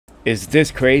Is this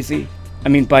crazy? I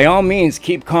mean, by all means,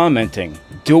 keep commenting.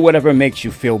 Do whatever makes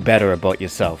you feel better about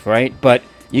yourself, right? But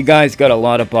you guys got a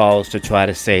lot of balls to try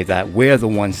to say that we're the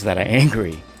ones that are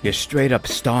angry. You're straight up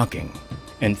stalking.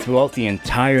 And throughout the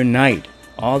entire night,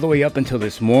 all the way up until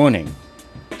this morning,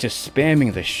 just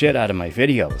spamming the shit out of my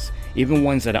videos, even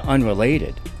ones that are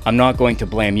unrelated. I'm not going to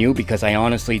blame you because I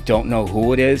honestly don't know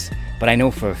who it is, but I know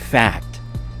for a fact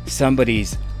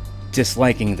somebody's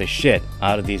disliking the shit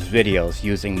out of these videos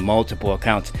using multiple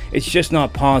accounts. It's just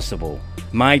not possible.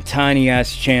 My tiny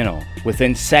ass channel,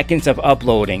 within seconds of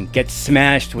uploading, gets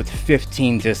smashed with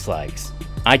 15 dislikes.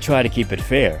 I try to keep it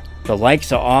fair. The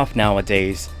likes are off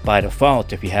nowadays by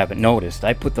default if you haven't noticed.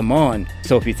 I put them on,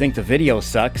 so if you think the video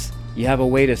sucks, you have a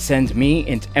way to send me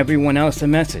and everyone else a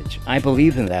message. I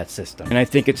believe in that system, and I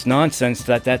think it's nonsense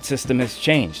that that system has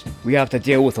changed. We have to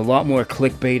deal with a lot more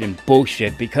clickbait and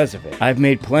bullshit because of it. I've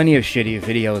made plenty of shitty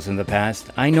videos in the past.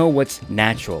 I know what's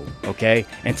natural, okay?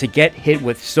 And to get hit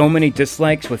with so many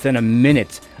dislikes within a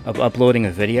minute of uploading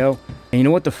a video, and you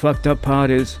know what the fucked up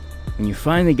part is? When you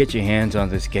finally get your hands on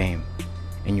this game,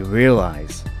 and you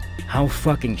realize how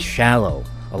fucking shallow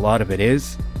a lot of it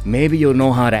is, maybe you'll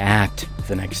know how to act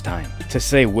the next time. To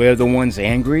say we're the ones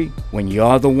angry when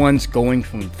you're the ones going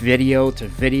from video to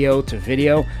video to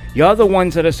video, you're the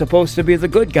ones that are supposed to be the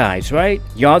good guys, right?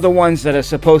 You're the ones that are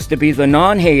supposed to be the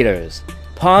non-haters,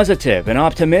 positive and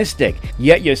optimistic,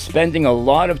 yet you're spending a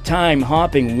lot of time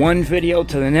hopping one video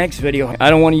to the next video. I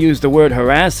don't want to use the word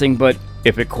harassing, but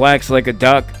if it quacks like a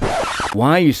duck,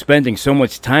 why are you spending so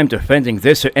much time defending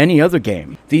this or any other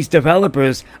game? These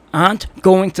developers aren't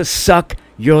going to suck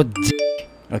your dick.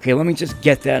 Okay, let me just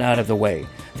get that out of the way.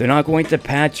 They're not going to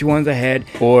pat you on the head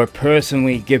or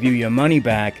personally give you your money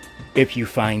back if you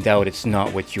find out it's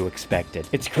not what you expected.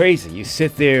 It's crazy. You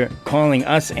sit there calling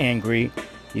us angry.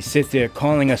 You sit there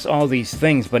calling us all these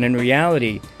things, but in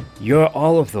reality, you're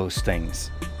all of those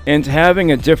things. And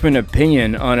having a different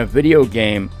opinion on a video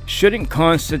game shouldn't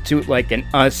constitute like an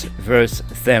us versus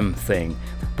them thing.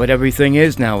 But everything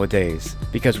is nowadays,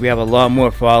 because we have a lot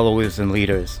more followers than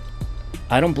leaders.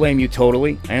 I don't blame you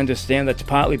totally. I understand that's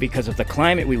partly because of the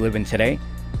climate we live in today.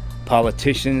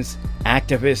 Politicians,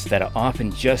 activists that are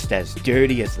often just as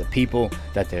dirty as the people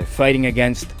that they're fighting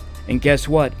against. And guess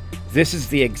what? This is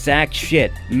the exact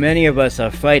shit many of us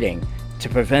are fighting to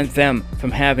prevent them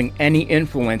from having any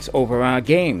influence over our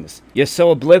games. You're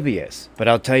so oblivious. But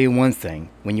I'll tell you one thing,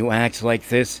 when you act like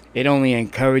this, it only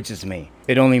encourages me.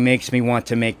 It only makes me want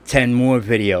to make 10 more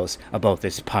videos about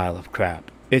this pile of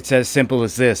crap. It's as simple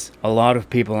as this. A lot of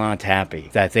people aren't happy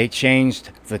that they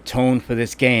changed the tone for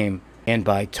this game. And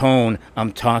by tone,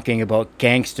 I'm talking about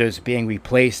gangsters being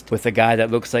replaced with a guy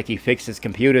that looks like he fixes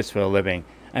computers for a living.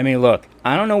 I mean, look,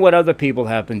 I don't know what other people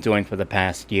have been doing for the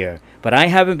past year, but I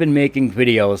haven't been making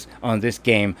videos on this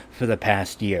game for the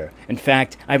past year. In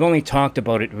fact, I've only talked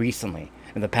about it recently,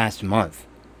 in the past month.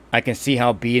 I can see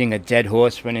how beating a dead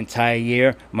horse for an entire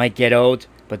year might get old,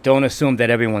 but don't assume that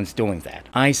everyone's doing that.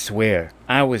 I swear,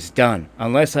 I was done.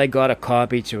 Unless I got a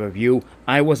copy to review,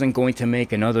 I wasn't going to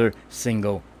make another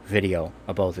single video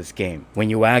about this game. When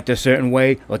you act a certain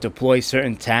way or deploy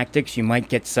certain tactics, you might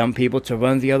get some people to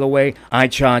run the other way. I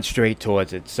charge straight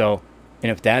towards it, so,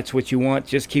 and if that's what you want,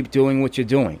 just keep doing what you're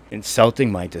doing.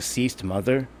 Insulting my deceased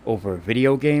mother over a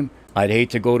video game? I'd hate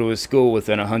to go to a school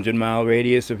within a 100-mile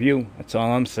radius of you, that's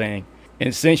all I'm saying.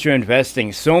 And since you're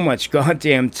investing so much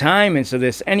goddamn time into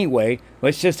this anyway,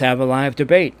 let's just have a live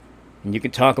debate. And you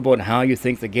can talk about how you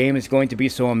think the game is going to be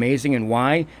so amazing and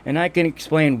why, and I can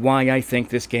explain why I think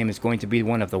this game is going to be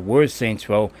one of the worst Saints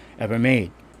Row ever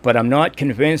made. But I'm not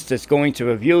convinced it's going to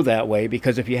review that way,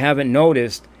 because if you haven't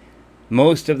noticed,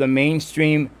 most of the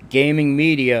mainstream gaming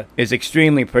media is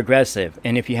extremely progressive,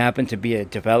 and if you happen to be a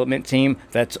development team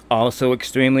that's also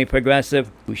extremely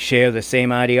progressive, who share the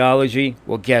same ideology,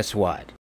 well, guess what?